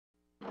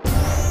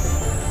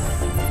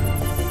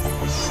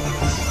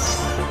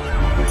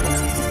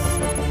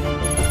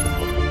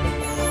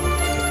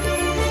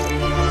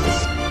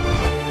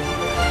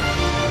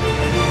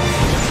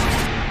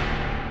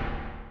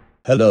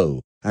Hello,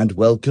 and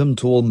welcome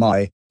to all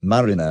my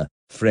mariner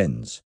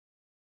friends.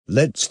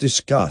 Let's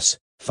discuss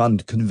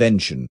fund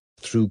convention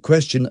through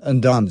question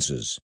and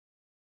answers.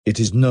 It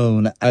is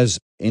known as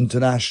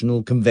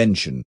International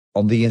Convention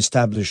on the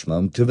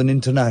Establishment of an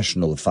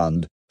International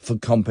Fund for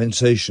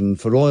Compensation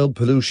for Oil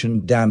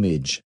Pollution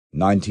Damage,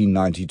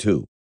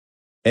 1992.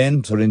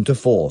 Enter into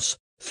force,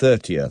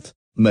 30th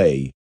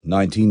May,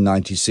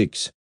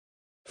 1996.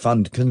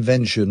 Fund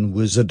Convention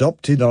was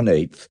adopted on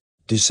 8th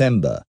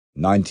December,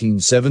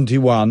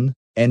 1971,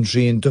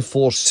 entry into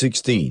force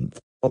 16th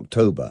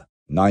October,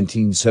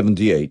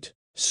 1978,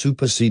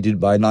 superseded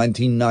by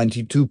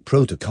 1992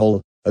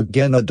 Protocol,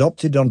 again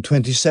adopted on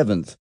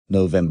 27th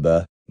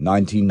November,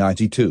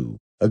 1992,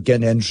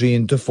 again entry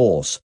into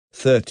force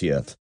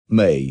 30th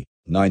May,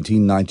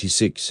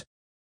 1996.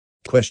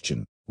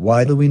 Question: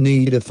 why do we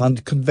need a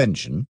fund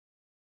convention?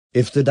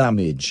 If the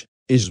damage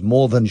is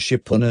more than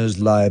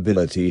shipowner's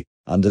liability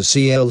under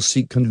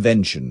CLC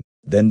convention,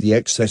 then the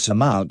excess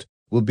amount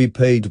will be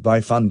paid by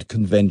fund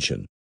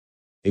convention.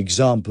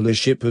 Example: a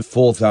ship of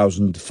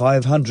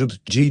 4,500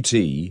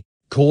 GT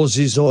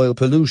causes oil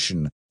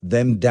pollution,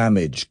 then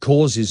damage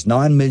causes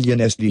 9 million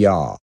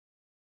SDR.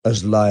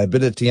 As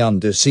liability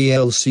under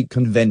CLC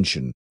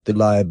convention, the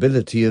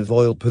liability of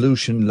oil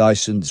pollution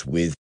lies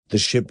with the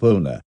ship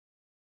owner.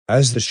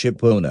 As the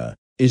ship owner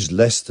is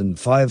less than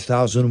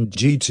 5,000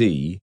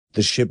 GT,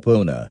 the ship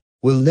owner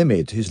will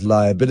limit his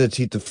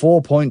liability to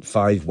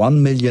 4.51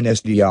 million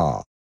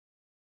SDR.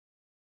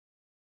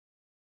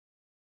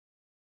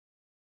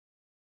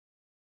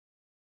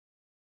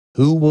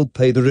 Who will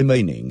pay the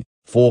remaining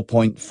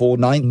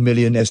 4.49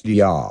 million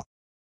SDR?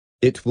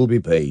 It will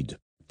be paid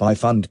by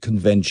fund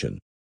convention,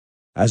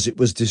 as it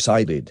was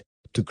decided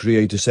to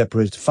create a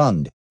separate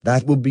fund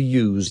that will be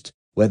used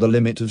where the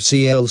limit of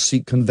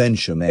CLC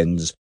convention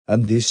ends,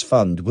 and this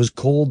fund was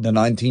called the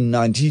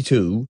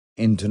 1992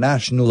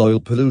 International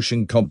Oil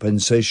Pollution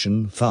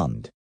Compensation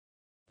Fund.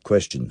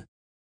 Question: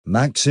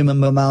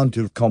 maximum amount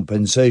of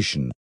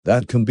compensation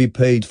that can be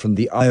paid from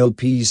the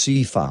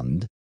IOPC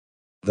fund.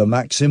 The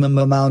maximum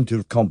amount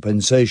of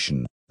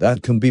compensation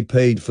that can be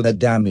paid for the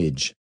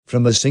damage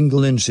from a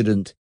single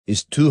incident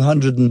is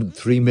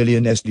 203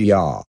 million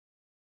SDR.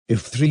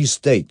 If 3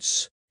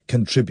 states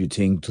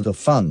contributing to the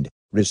fund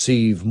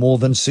receive more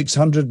than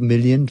 600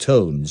 million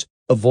tons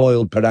of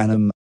oil per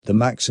annum, the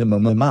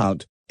maximum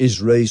amount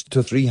is raised to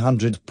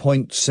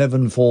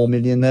 300.74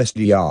 million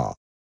SDR.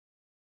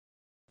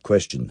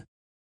 Question: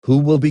 who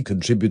will be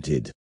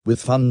contributed with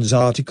funds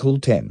Article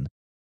 10?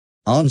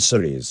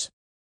 Answer is: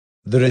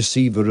 the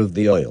receiver of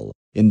the oil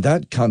in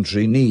that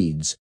country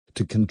needs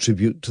to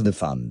contribute to the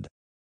fund.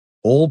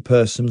 All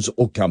persons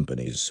or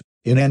companies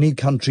in any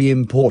country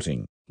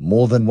importing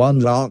more than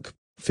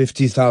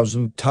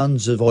 150,000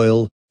 tons of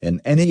oil in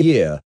any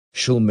year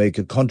shall make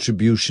a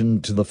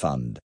contribution to the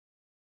fund.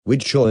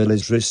 Which oil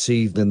is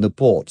received in the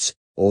ports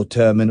or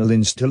terminal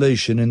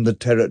installation in the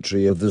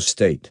territory of the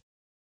state.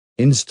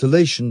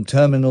 Installation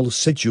terminal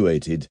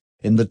situated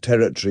in the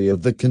territory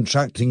of the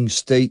contracting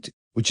state,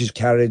 which is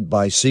carried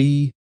by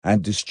sea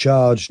and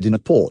discharged in a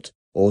port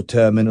or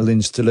terminal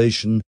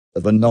installation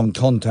of a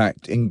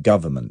non-contacting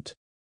government.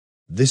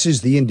 This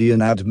is the Indian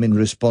admin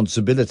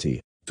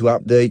responsibility to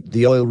update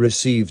the oil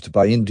received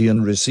by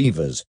Indian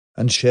receivers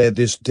and share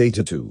this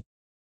data too.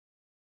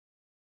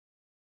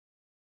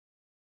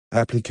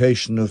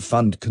 Application of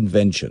fund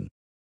convention.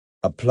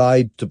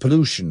 Applied to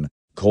pollution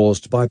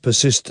caused by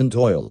persistent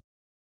oil.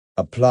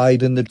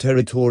 Applied in the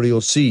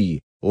territorial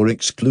sea or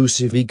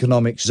exclusive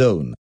economic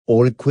zone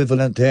or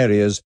equivalent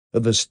areas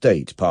of a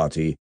state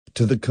party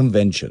to the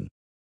convention.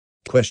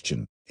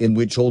 Question: in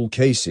which all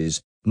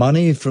cases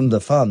money from the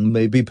fund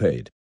may be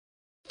paid?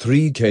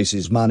 3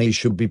 cases money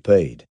should be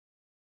paid.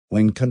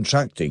 When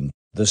contracting,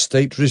 the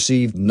state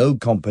received no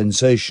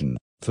compensation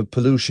for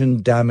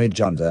pollution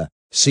damage under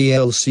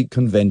CLC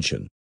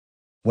convention.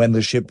 When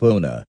the ship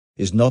owner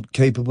is not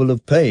capable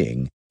of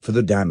paying for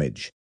the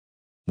damage.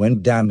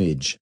 When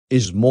damage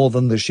is more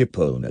than the ship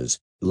owner's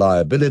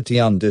liability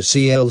under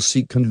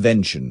CLC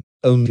convention,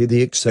 only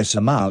the excess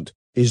amount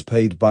is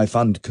paid by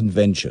fund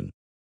convention.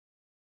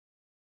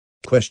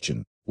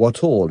 Question: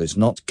 what all is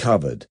not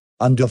covered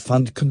under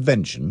fund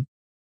convention?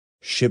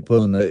 Ship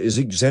owner is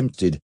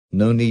exempted,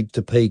 no need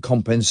to pay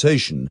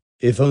compensation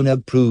if owner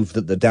prove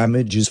that the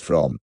damage is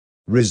from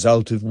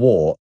result of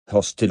war,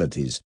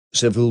 hostilities,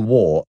 civil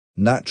war,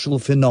 natural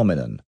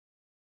phenomenon,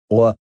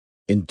 or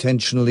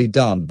intentionally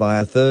done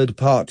by a third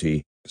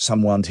party,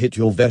 someone hit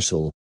your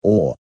vessel,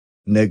 or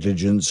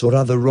negligence or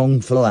other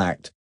wrongful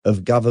act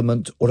of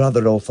government or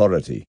other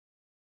authority.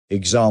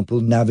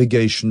 Example: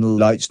 navigational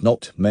lights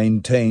not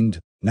maintained,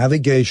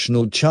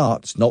 navigational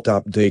charts not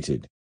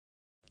updated.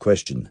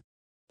 Question: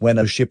 when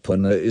a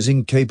shipowner is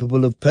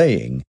incapable of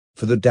paying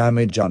for the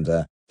damage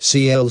under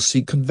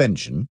CLC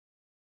convention.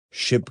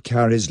 Ship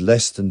carries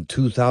less than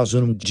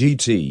 2,000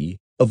 GT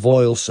of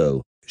oil,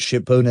 so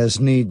shipowners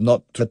need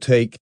not to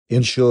take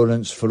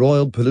insurance for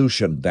oil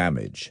pollution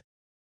damage.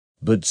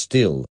 But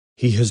still,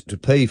 he has to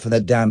pay for the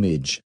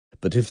damage.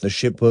 But if the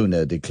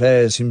shipowner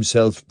declares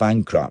himself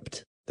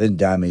bankrupt, then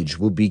damage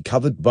will be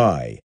covered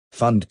by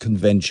fund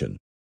convention.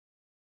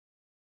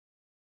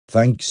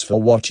 Thanks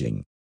for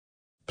watching.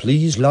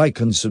 Please like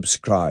and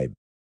subscribe.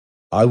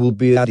 I will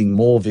be adding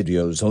more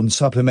videos on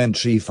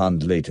supplementary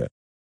fund later.